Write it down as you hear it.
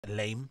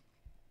lame.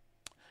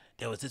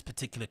 There was this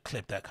particular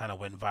clip that kind of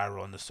went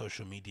viral on the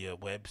social media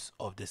webs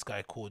of this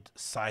guy called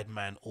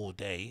Sideman all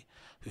day,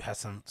 who has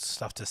some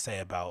stuff to say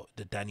about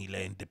the Danny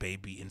Lane the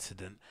baby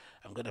incident.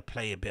 I'm gonna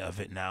play a bit of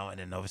it now,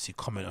 and then obviously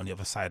comment on the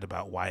other side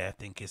about why I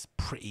think it's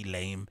pretty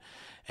lame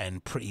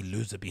and pretty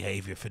loser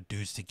behavior for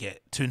dudes to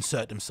get to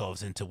insert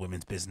themselves into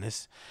women's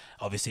business.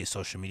 Obviously, it's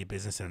social media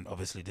business, and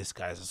obviously this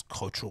guy's a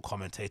cultural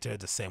commentator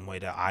the same way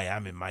that I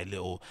am in my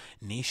little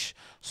niche.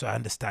 So I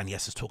understand he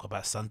has to talk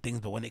about some things,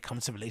 but when it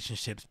comes to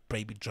relationships,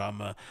 baby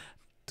drama,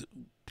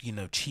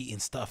 cheating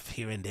stuff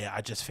here and there,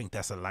 I just think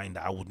that's a line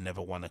that I would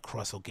never want to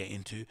cross or get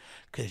into,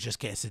 because it just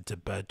gets into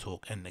bird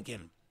talk. And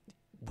again,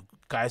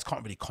 guys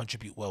can't really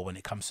contribute well when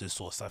it comes to this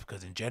sort of stuff,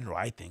 because in general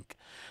I think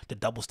the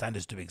double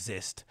standards do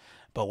exist,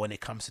 but when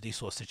it comes to these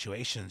sort of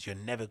situations, you're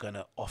never going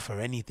to offer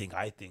anything,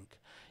 I think,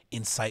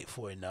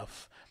 insightful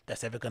enough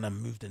that's ever going to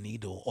move the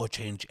needle or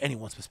change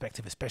anyone's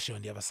perspective, especially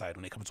on the other side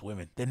when it comes to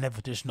women. They're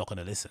just not going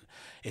to listen.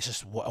 It's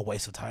just what a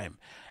waste of time.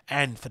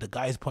 And for the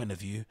guy's point of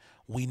view,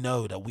 we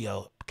know that we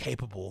are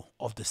capable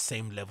of the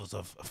same levels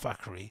of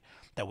fuckery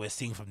that we're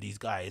seeing from these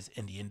guys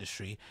in the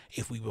industry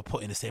if we were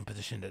put in the same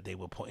position that they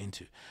were put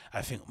into.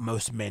 I think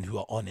most men who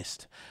are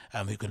honest,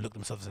 who can look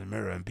themselves in the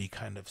mirror and be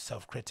kind of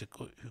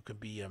self-critical, who can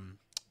be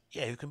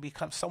who can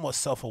become somewhat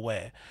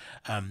self-aware,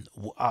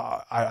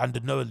 are under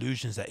no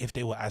illusions that if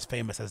they were as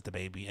famous as the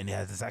baby and he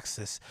has this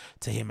access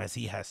to him as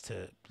he has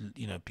to,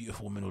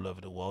 beautiful women all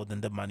over the world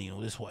and the money and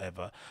all this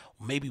whatever,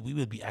 maybe we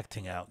would be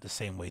acting out the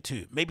same way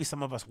too. Maybe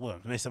some of us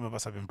weren't. Maybe some of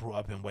us have been brought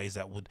up in ways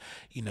that would,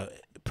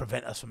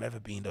 prevent us from ever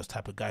being those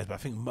type of guys. But I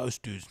think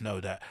most dudes know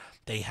that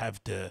they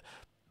have the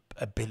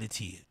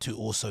ability to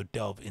also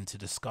delve into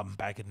the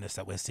scumbaggedness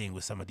that we're seeing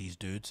with some of these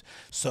dudes.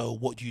 So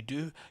what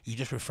do, you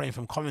just refrain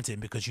from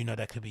commenting, because you know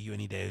that could be you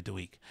any day of the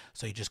week.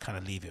 So you just kind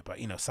of leave it. But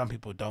some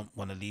people don't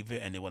want to leave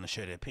it and they want to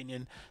share their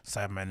opinion.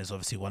 Sideman is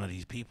obviously one of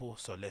these people.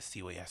 So let's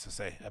see what he has to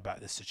say about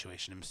this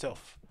situation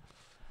himself.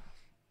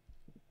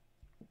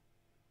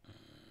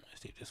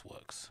 Let's see if this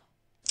works.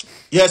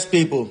 Yes,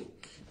 people.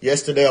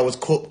 Yesterday I was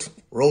cooked,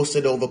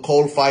 roasted over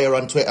coal fire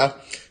on Twitter,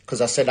 because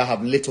I said I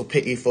have little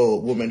pity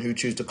for women who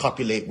choose to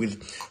copulate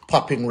with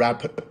popping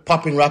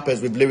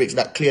rappers with lyrics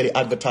that clearly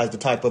advertise the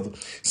type of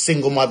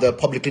single mother,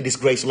 publicly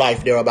disgraced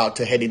life they're about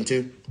to head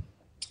into.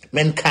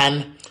 Men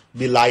can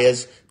be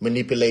liars,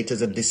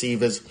 manipulators and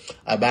deceivers,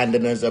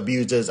 abandoners,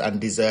 abusers and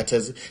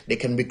deserters. They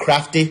can be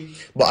crafty,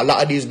 but a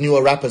lot of these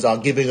newer rappers are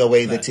giving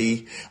away the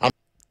tea.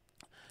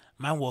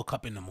 Man woke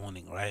up in the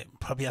morning, right?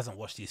 Probably hasn't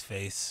washed his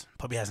face,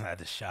 probably hasn't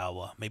had a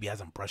shower, maybe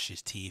hasn't brushed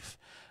his teeth,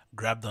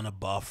 grabbed on a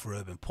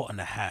bathrobe and put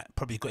on a hat,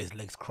 probably got his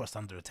legs crossed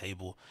under a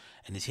table,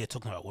 and is here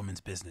talking about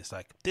women's business.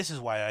 Like, this is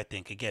why I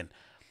think, again,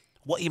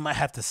 what he might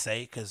have to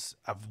say, because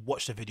I've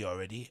watched the video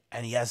already,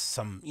 and he has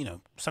some,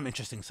 some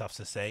interesting stuff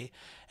to say,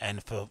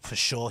 and for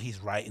sure he's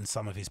right in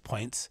some of his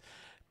points,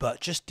 but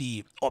just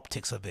the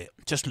optics of it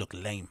just look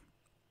lame.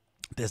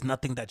 There's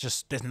nothing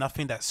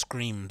that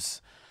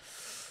screams,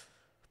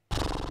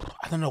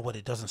 I don't know what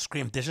it doesn't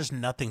scream. There's just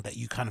nothing that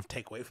you kind of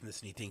take away from this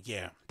and you think,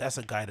 yeah, that's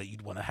a guy that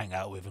you'd want to hang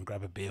out with and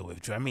grab a beer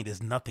with. Do you know what I mean?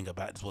 There's nothing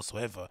about this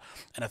whatsoever.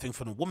 And I think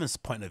from the woman's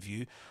point of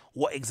view,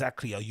 what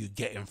exactly are you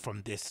getting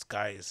from this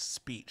guy's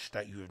speech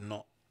that you're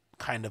not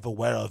kind of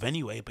aware of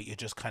anyway, but you're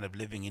just kind of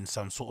living in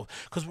some sort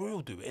of, because we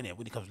all do it, innit?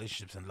 When it comes to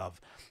relationships and love,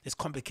 it's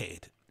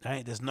complicated,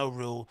 right? There's no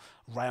real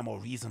rhyme or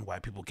reason why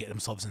people get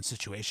themselves in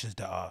situations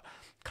that are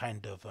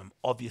kind of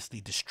obviously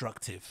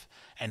destructive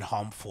and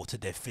harmful to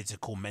their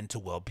physical,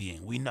 mental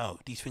well-being. We know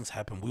these things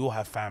happen. We all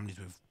have families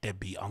with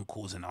deadbeat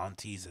uncles and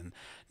aunties and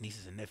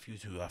nieces and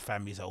nephews who are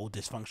families are all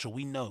dysfunctional.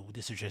 We know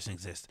this situation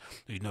exists.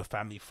 We know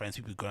family, friends,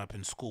 people growing up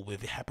in school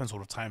with. It happens all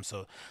the time.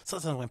 So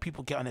sometimes when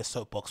people get on their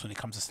soapbox when it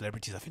comes to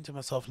celebrities, I think to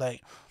myself,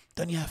 like,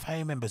 don't you have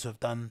family members who have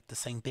done the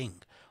same thing,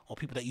 or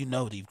people that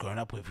that you've grown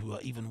up with who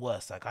are even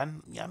worse? Like, I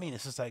mean,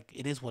 it's just like,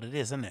 it is what it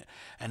is, isn't it?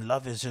 And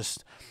love is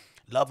just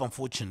love,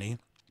 unfortunately,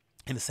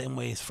 in the same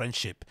way as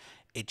friendship.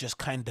 It just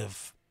kind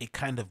of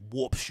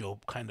warps your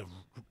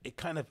it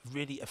kind of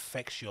really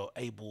affects your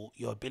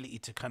ability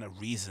to kind of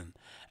reason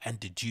and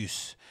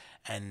deduce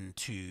and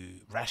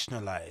to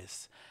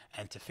rationalize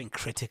and to think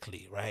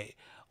critically, right?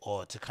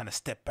 Or to kind of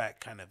step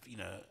back, kind of,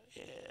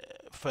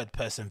 third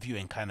person view,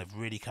 and kind of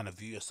really kind of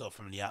view yourself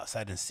from the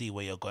outside and see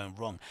where you're going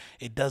wrong.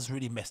 It does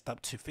really mess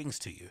up to things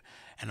to you,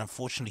 and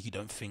unfortunately you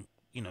don't think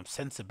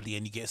sensibly,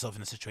 and you get yourself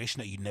in a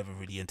situation that you never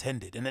really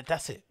intended, and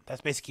that's it.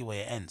 That's basically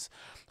where it ends.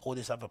 All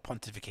this other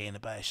pontificating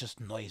about, it's just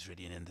noise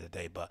really at the end of the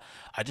day. But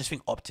I just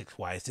think optics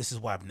wise, this is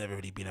why I've never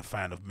really been a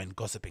fan of men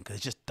gossiping, because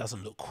it just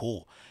doesn't look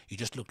cool. You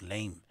just look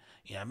lame.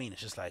 You know what I mean?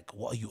 It's just like,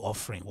 what are you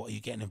offering? What are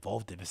you getting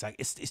involved in? It's like,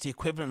 it's the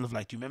equivalent of,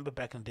 like, do you remember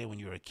back in the day when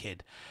you were a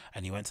kid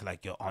and you went to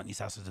like your auntie's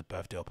house as a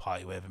birthday or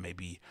party, wherever it may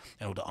be,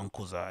 and all the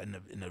uncles are in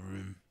the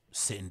room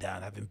sitting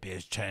down having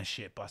beers, chatting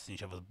shit, busting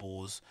each other's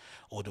balls.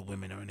 All the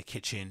women are in the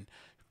kitchen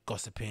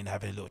gossiping,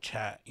 having a little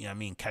chat, you know what I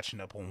mean,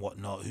 catching up on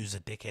whatnot, who's a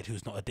dickhead,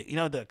 who's not a dick,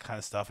 that kind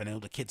of stuff. And then all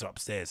the kids are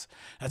upstairs.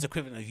 That's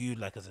equivalent of you,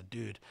 like, as a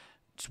dude,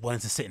 just wanting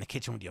to sit in the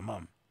kitchen with your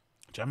mum.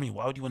 Do you know what I mean?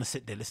 Why would you want to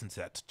sit there listen to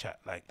that chat?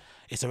 Like,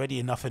 it's already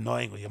enough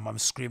annoying when your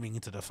mum's screaming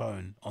into the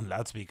phone on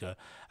loudspeaker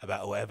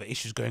about whatever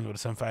issues going on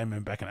with some family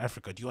member back in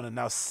Africa. Do you want to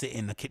now sit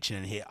in the kitchen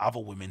and hear other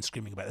women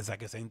screaming about the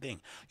exact same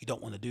thing? You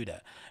don't want to do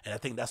that. And I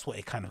think that's what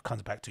it kind of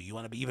comes back to. You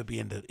want to either be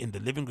in the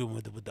living room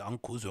with the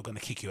uncles who are going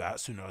to kick you out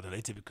sooner or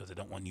later because they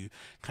don't want you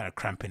kind of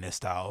cramping their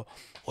style,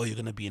 or you're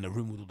going to be in a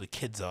room where all the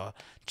kids are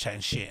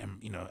chatting shit and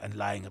and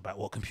lying about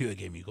what computer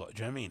game you got.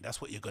 Do you know what I mean?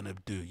 That's what you're going to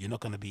do. You're not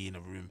going to be in a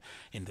room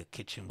in the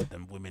kitchen with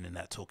them women and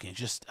that talking. It's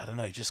just, I don't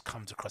know, it just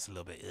comes across a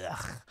little bit,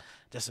 ugh.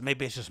 Just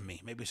maybe it's just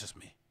me.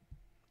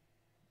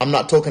 I'm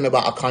not talking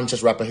about a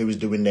conscious rapper who is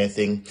doing their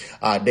thing.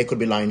 They could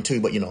be lying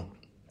too, but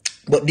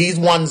But these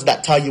ones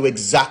that tell you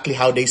exactly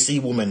how they see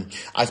women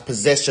as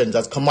possessions,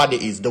 as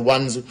commodities, the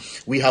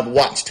ones we have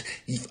watched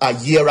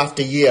year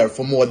after year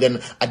for more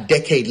than a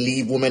decade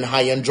leave women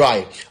high and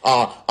dry,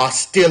 are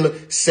still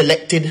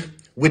selected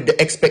with the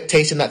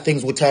expectation that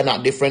things will turn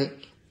out different.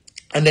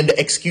 And then the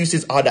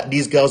excuses are that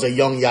these girls are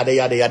young, yada,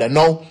 yada, yada.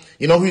 No,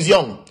 you know who's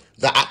young?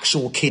 The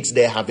actual kids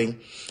they're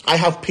having. I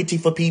have pity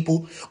for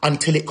people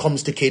until it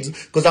comes to kids,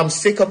 because I'm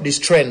sick of this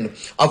trend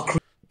of...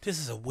 This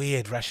is a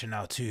weird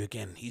rationale too.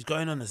 Again, he's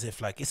going on as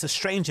if like it's a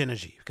strange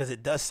energy, because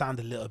it does sound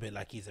a little bit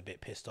like he's a bit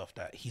pissed off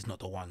that he's not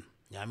the one.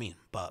 You know what I mean?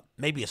 But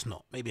maybe it's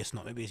not. Maybe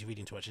he's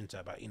reading too much into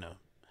it about,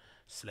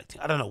 selecting.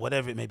 I don't know,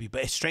 whatever it may be.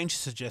 But it's strange to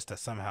suggest that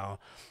somehow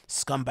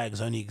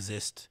scumbags only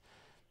exist.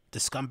 The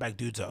scumbag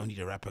dudes are only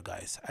the rapper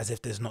guys, as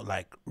if there's not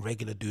like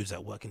regular dudes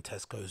that work in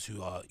Tesco's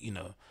who are,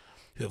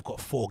 who have got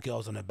 4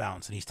 girls on a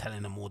bounce, and he's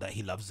telling them all that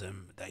he loves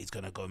them, that he's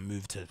gonna go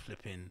move to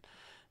flipping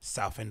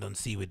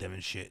Southend-on-Sea with them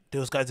and shit.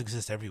 Those guys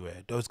exist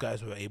everywhere. Those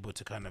guys were able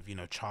to kind of,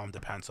 charm the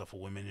pants off of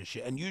women and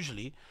shit. And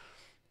usually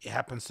it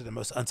happens to the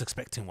most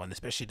unsuspecting one,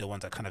 especially the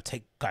ones that kind of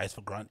take guys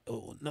for granted,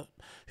 or no,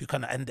 who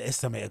kind of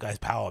underestimate a guy's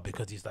power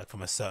because he's like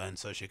from a certain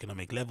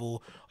socioeconomic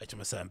level, or from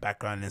a certain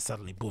background, and then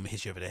suddenly boom, it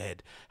hits you over the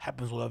head.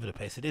 Happens all over the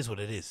place. It is what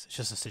it is. It's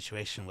just a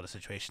situation what a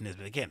situation is.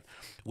 But again,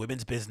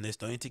 women's business,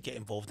 don't need to get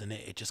involved in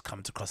it. It just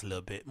comes across a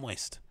little bit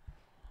moist.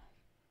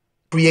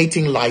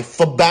 Creating life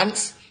for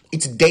banks.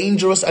 It's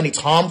dangerous and it's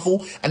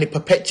harmful, and it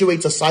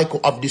perpetuates a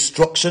cycle of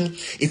destruction.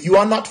 If you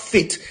are not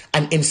fit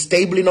and in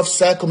stable enough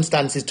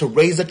circumstances to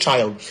raise a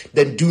child,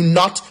 then do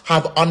not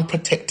have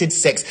unprotected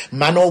sex,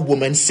 man or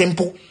woman.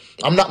 Simple.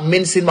 I'm not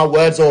mincing my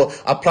words or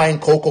applying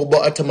cocoa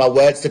butter to my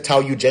words to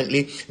tell you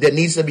gently. There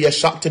needs to be a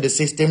shock to the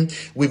system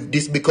with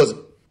this, because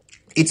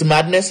it's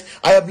madness.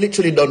 I have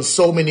literally done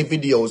so many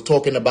videos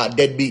talking about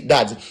deadbeat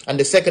dads, and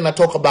the second I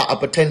talk about a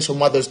potential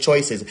mother's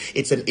choices,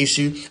 it's an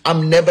issue.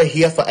 I'm never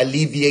here for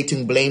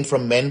alleviating blame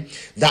from men.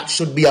 That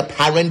should be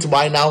apparent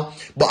by now.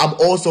 But I'm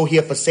also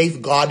here for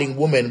safeguarding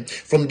women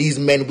from these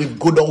men with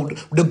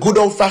the good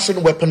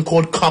old-fashioned weapon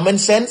called common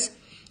sense.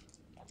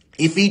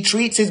 If he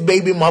treats his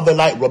baby mother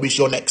like rubbish,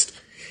 you're next.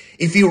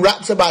 If he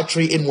raps about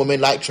treating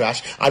women like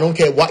trash, I don't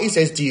care what he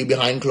says to you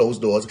behind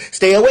closed doors,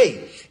 stay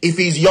away. If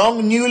he's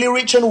young, newly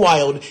rich and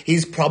wild,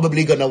 he's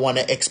probably going to want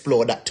to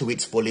explore that to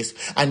its fullest,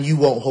 and you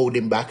won't hold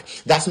him back.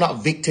 That's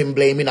not victim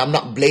blaming. I'm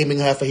not blaming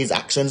her for his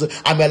actions.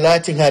 I'm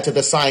alerting her to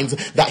the signs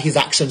that his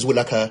actions will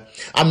occur.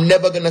 I'm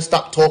never going to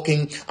stop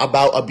talking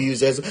about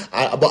abusers,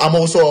 but I'm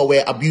also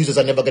aware abusers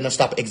are never going to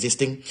stop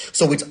existing.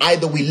 So it's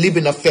either we live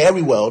in a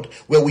fairy world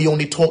where we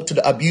only talk to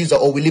the abuser,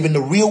 or we live in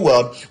the real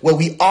world where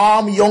we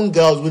arm young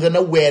girls with an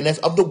awareness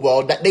of the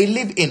world that they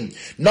live in.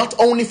 Not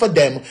only for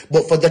them,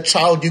 but for the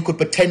child you could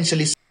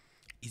potentially...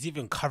 He's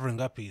even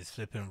covering up his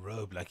flipping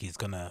robe like he's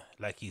gonna,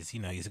 like he's,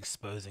 he's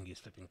exposing his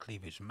flipping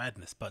cleavage.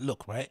 Madness. But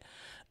look, right?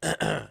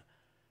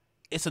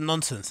 It's a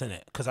nonsense, isn't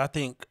it? Because I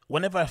think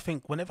whenever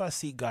I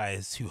see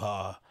guys who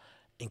are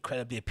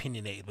incredibly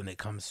opinionated when it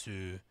comes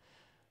to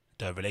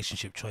the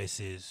relationship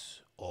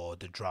choices or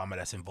the drama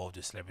that's involved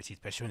with celebrities,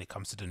 especially when it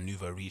comes to the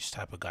nouveau riche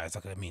type of guys,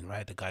 like I mean,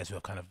 right? The guys who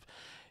are kind of,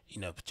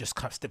 just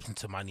kind of stepped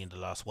into money in the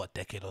last,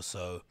 decade or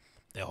so.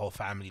 Their whole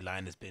family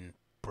line has been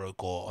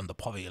broke or on the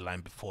poverty line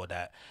before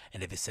that,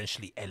 and they've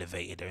essentially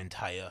elevated their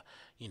entire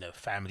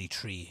family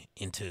tree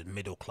into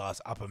middle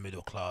class, upper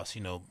middle class,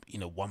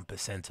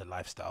 1% of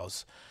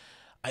lifestyles.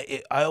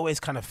 I always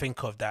kind of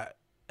think of that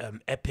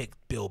epic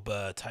Bill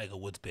Burr Tiger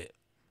Woods bit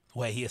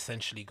where he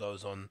essentially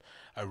goes on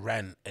a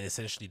rant, and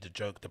essentially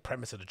the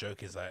premise of the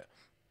joke is that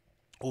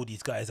all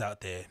these guys out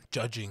there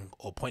judging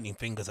or pointing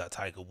fingers at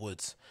Tiger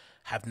Woods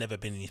have never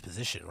been in his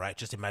position, right?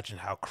 Just imagine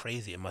how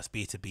crazy it must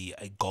be to be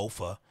a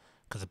golfer,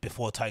 because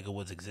before Tiger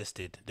Woods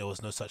existed, there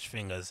was no such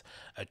thing as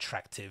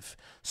attractive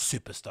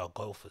superstar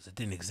golfers. It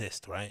didn't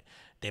exist, right?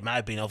 They might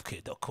have been,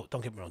 okay,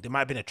 don't get me wrong, there might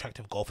have been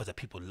attractive golfers that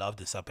people loved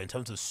and stuff, but in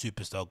terms of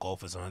superstar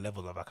golfers on a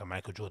level of like a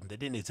Michael Jordan, they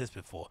didn't exist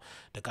before.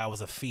 The guy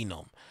was a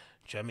phenom.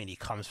 Do you know what I mean? He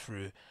comes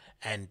through,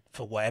 and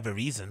for whatever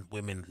reason,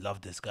 women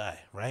love this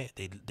guy, right?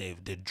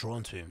 They're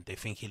drawn to him. They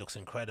think he looks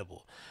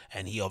incredible,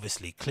 and he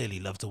obviously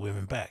clearly loves the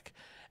women back.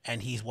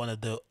 And he's one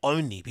of the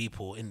only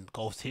people in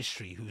golf's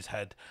history who's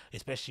had,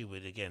 especially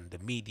with, again, the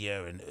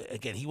media, and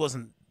again, he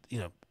wasn't,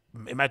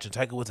 imagine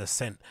Tiger Woods'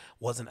 ascent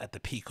wasn't at the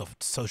peak of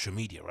social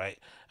media, right?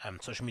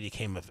 Social media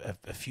came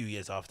a few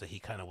years after he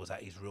kind of was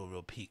at his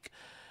real peak.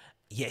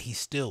 yet he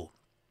still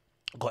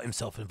got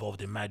himself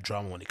involved in mad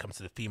drama when it comes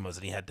to the females,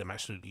 and he had them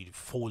absolutely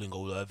falling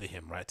all over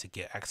him, right, to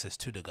get access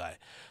to the guy.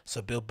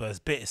 So Bill Burr's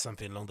bit is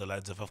something along the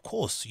lines of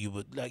course you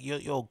would, like, you're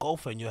a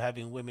golfer and you're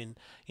having women,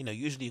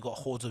 usually you got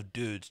hordes of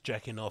dudes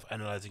jacking off,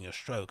 analyzing your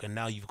stroke, and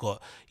now you've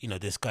got,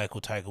 this guy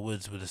called Tiger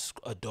Woods with his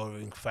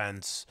adoring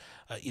fans,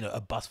 a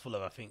bus full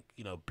of, I think,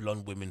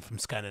 blonde women from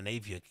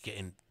Scandinavia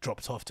getting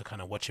dropped off to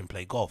kind of watch him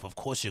play golf. Of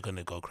course you're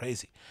gonna go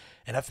crazy,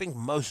 and I think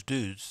most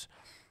dudes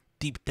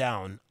deep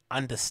down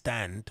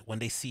understand when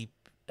they see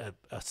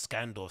a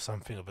scandal or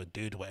something of a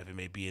dude, whatever it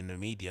may be, in the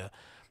media,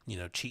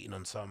 cheating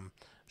on some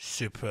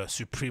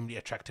supremely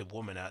attractive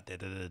woman out there.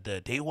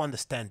 They will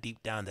understand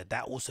deep down that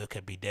that also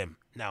could be them.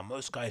 Now,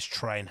 most guys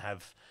try and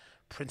have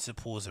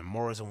principles and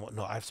morals and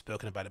whatnot. I've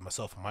spoken about it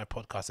myself on my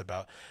podcast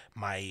about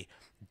my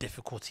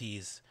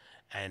difficulties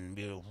and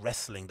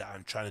wrestling that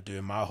I'm trying to do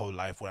in my whole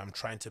life, where I'm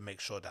trying to make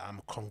sure that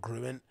I'm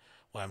congruent,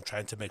 where I'm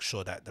trying to make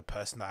sure that the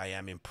person that I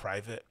am in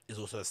private is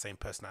also the same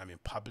person I'm in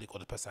public, or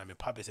the person I'm in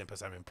public is the same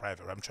person I'm in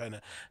private. Where I'm trying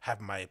to have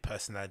my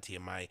personality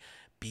and my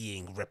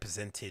being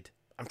represented.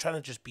 I'm trying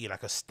to just be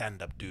like a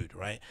stand-up dude,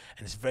 right?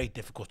 And it's very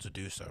difficult to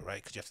do so,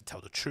 right? Because you have to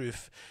tell the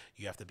truth,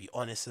 you have to be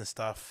honest and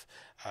stuff.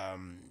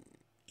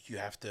 You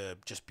have to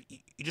just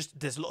be,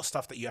 there's a lot of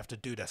stuff that you have to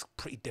do that's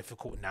pretty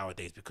difficult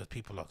nowadays because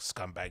people are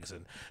scumbags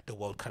and the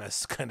world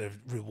kind of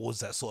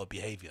rewards that sort of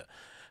behavior.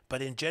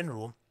 But in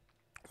general,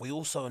 we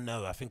also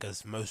know, I think,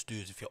 as most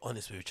dudes, if you're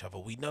honest with each other,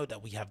 we know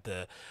that we have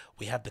the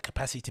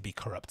capacity to be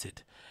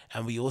corrupted,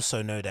 and we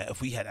also know that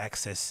if we had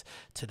access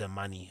to the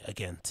money,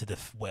 again, to the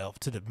wealth,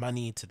 to the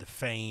money, to the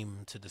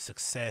fame, to the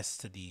success,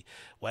 to the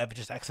whatever,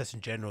 just access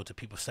in general to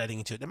people sliding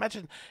into it.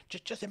 Imagine,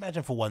 just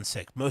imagine for one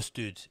sec, most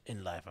dudes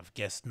in life, I've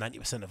guessed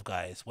 90% of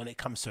guys, when it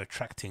comes to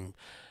attracting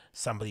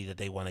somebody that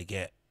they want to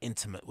get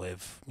intimate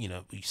with,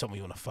 someone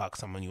you want to fuck,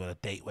 someone you want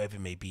to date, whatever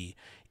it may be,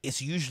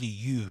 it's usually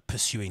you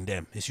pursuing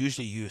them. It's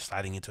usually you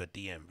sliding into a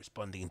DM,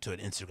 responding to an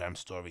Instagram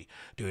story,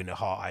 doing the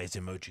heart eyes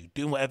emoji,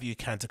 doing whatever you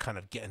can to kind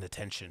of get an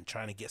attention,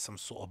 trying to get some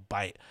sort of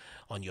bite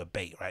on your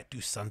bait, right?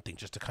 Do something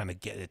just to kind of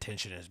get the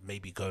attention and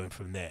maybe going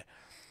from there.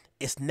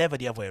 It's never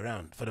the other way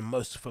around for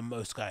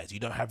most guys. You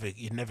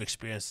never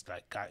experienced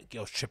like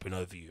girls tripping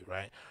over you,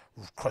 right?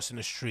 Crossing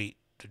the street,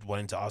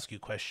 wanting to ask you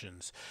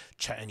questions,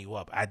 chatting you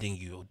up, adding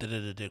you,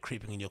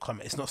 creeping in your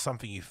comment. It's not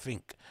something you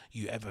think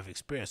you ever have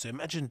experienced. So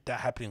imagine that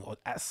happening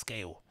at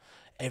scale.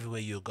 Everywhere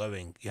you're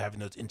going, you're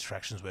having those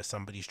interactions where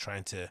somebody's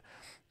trying to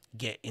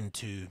get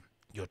into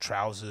your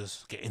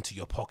trousers, get into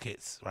your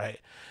pockets,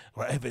 right?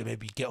 Wherever it may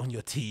be, get on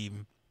your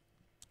team.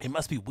 It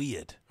must be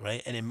weird,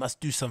 right? And it must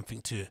do something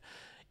to you.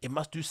 It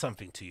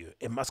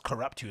must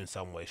corrupt you in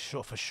some way,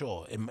 sure, for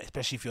sure.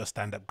 Especially if you're a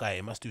stand-up guy,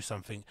 it must do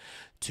something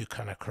to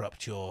kind of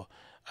corrupt your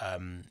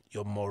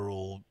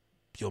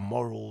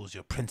morals,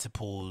 your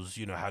principles,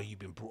 how you've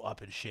been brought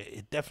up and shit.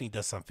 It definitely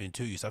does something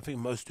to you. So I think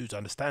most dudes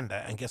understand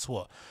that, and guess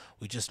what?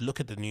 We just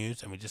look at the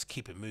news and we just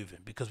keep it moving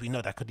because we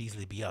know that could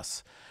easily be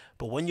us.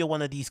 But when you're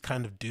one of these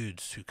kind of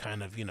dudes who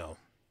kind of,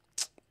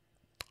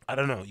 I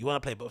don't know, you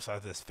want to play both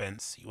sides of this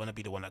fence. You want to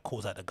be the one that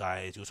calls out the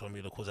guys. You also want to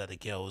be the one that calls out the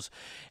girls.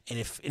 And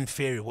if in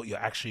theory what you're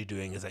actually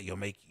doing is that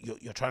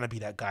you're trying to be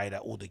that guy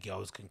that all the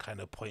girls can kind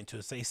of point to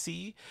and say,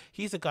 see,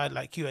 he's a guy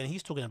like you and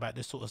he's talking about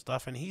this sort of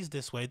stuff and he's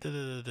this way,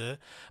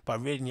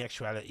 But really in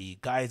actuality,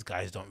 guys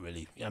don't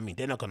really,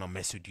 they're not going to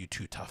mess with you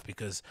too tough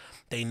because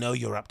they know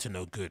you're up to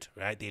no good,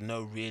 right? They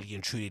know really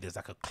and truly there's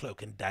like a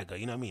cloak and dagger,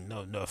 you know what I mean?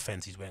 No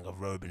offense, he's wearing a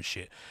robe and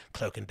shit,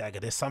 cloak and dagger.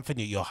 There's something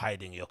that you're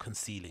hiding, you're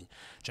concealing.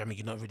 Do you know what I mean?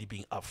 You're not really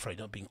being upfront,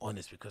 not being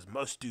honest, because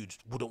most dudes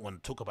wouldn't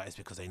want to talk about it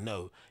because they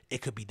know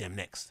it could be them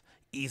next,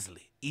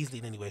 easily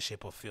in any way,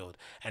 shape or field.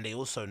 And they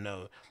also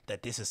know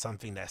that this is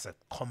something that's a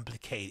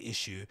complicated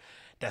issue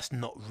that's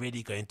not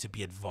really going to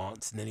be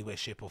advanced in any way,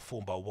 shape or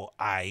form by what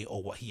I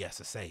or what he has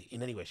to say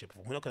in any way, shape or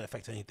form. We're not going to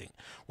affect anything.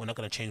 We're not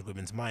going to change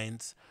women's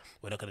minds.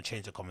 We're not going to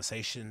change the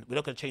conversation. We're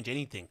not going to change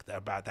anything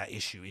about that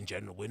issue in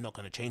general. We're not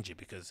going to change it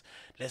because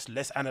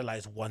let's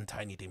analyze one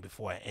tiny thing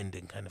before I end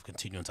and kind of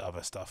continue on to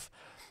other stuff.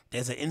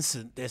 There's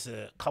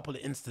a couple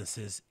of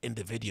instances in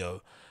the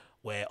video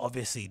where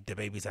obviously the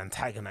baby's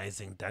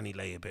antagonizing Danny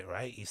Lay a bit,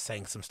 right? He's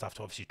saying some stuff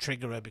to obviously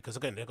trigger her because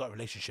again, they've got a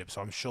relationship.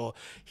 So I'm sure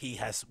he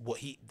has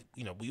we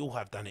all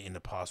have done it in the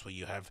past where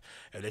you have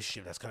a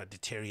relationship that's kind of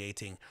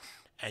deteriorating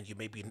and you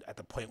may be at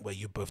the point where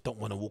you both don't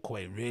want to walk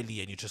away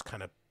really and you just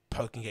kind of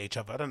poking at each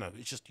other. I don't know.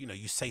 It's just,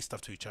 you say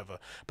stuff to each other,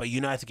 but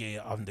you know how to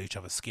get under each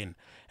other's skin.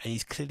 And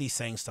he's clearly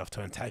saying stuff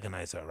to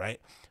antagonize her, right?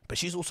 But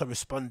she's also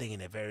responding in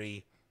a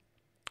very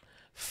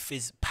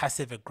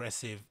passive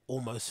aggressive,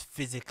 almost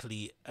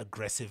physically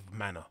aggressive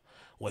manner,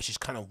 where she's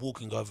kind of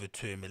walking over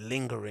to him and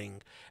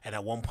lingering, and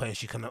at one point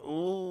she kind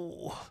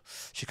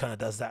of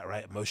does that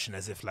right motion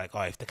as if like,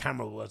 oh, if the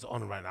camera was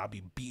on right now I'll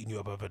be beating you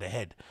up over the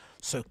head.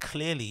 So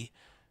clearly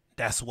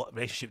that's what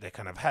relationship they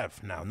kind of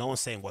have. Now no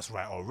one's saying what's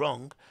right or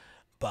wrong,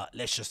 but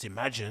let's just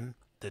imagine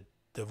that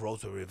the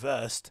roles were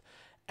reversed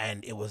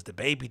and it was the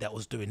baby that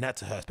was doing that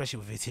to her, especially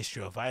with his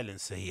history of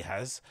violence that he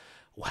has.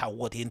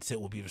 what the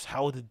internet would be.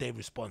 How did they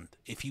respond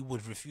if he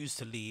would refuse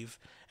to leave,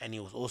 and he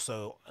was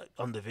also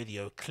on the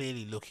video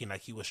clearly looking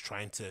like he was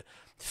trying to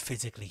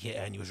physically hit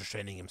her and he was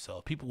restraining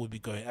himself? People would be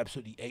going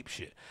absolutely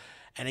apeshit.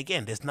 And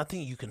again, there's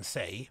nothing you can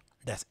say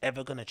that's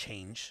ever going to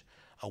change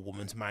a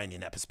woman's mind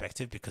in that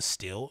perspective, because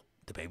still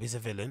the baby's a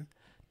villain.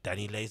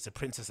 Danny Lay's the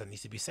princess that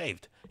needs to be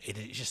saved. It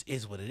just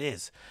is what it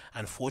is.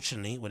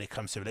 Unfortunately, when it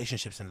comes to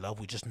relationships and love,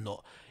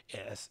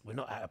 we're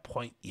not at a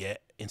point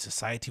yet in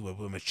society where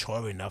we're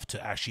mature enough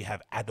to actually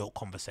have adult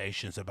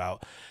conversations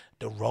about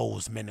the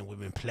roles men and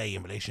women play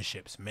in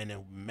relationships, men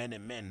and men,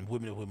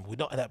 women and women. We're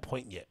not at that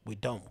point yet. We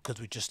don't,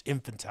 because we're just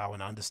infantile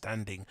in our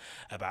understanding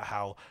about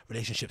how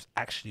relationships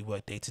actually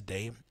work day to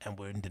day, and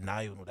we're in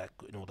denial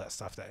and all that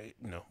stuff that,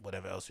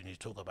 whatever else we need to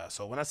talk about.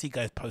 So when I see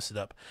guys posted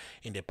up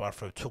in their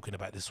bathrobe talking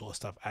about this sort of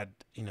stuff ad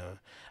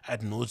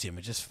nauseum,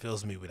 it just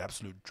fills me with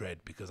absolute dread,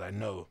 because I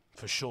know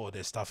for sure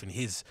there's stuff in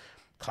his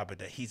cupboard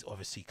that he's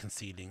obviously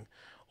concealing,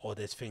 or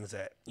there's things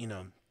that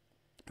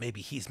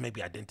maybe he's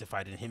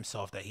identified in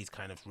himself that he's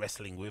kind of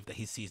wrestling with, that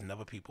he sees in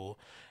other people.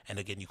 And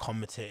again, you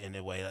comment it in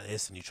a way like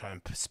this and you try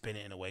and spin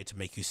it in a way to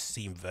make you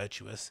seem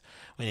virtuous,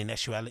 when in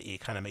actuality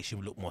it kind of makes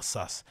you look more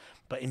sus.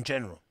 But in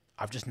general,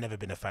 I've just never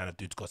been a fan of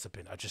dudes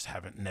gossiping. I just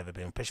never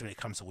been, especially when it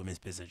comes to women's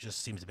business. It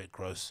just seems a bit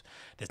gross.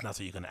 There's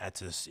nothing you're gonna add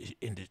to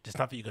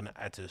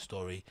the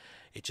story.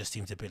 It just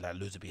seems a bit like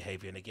loser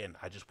behavior. And again,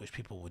 I just wish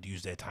people would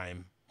use their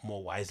time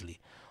more wisely,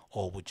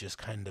 or would just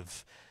kind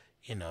of,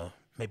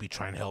 maybe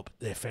try and help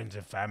their friends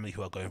and family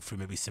who are going through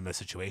maybe similar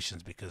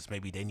situations, because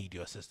maybe they need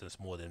your assistance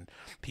more than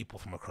people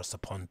from across the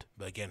pond.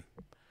 But again,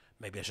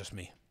 maybe it's just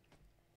me.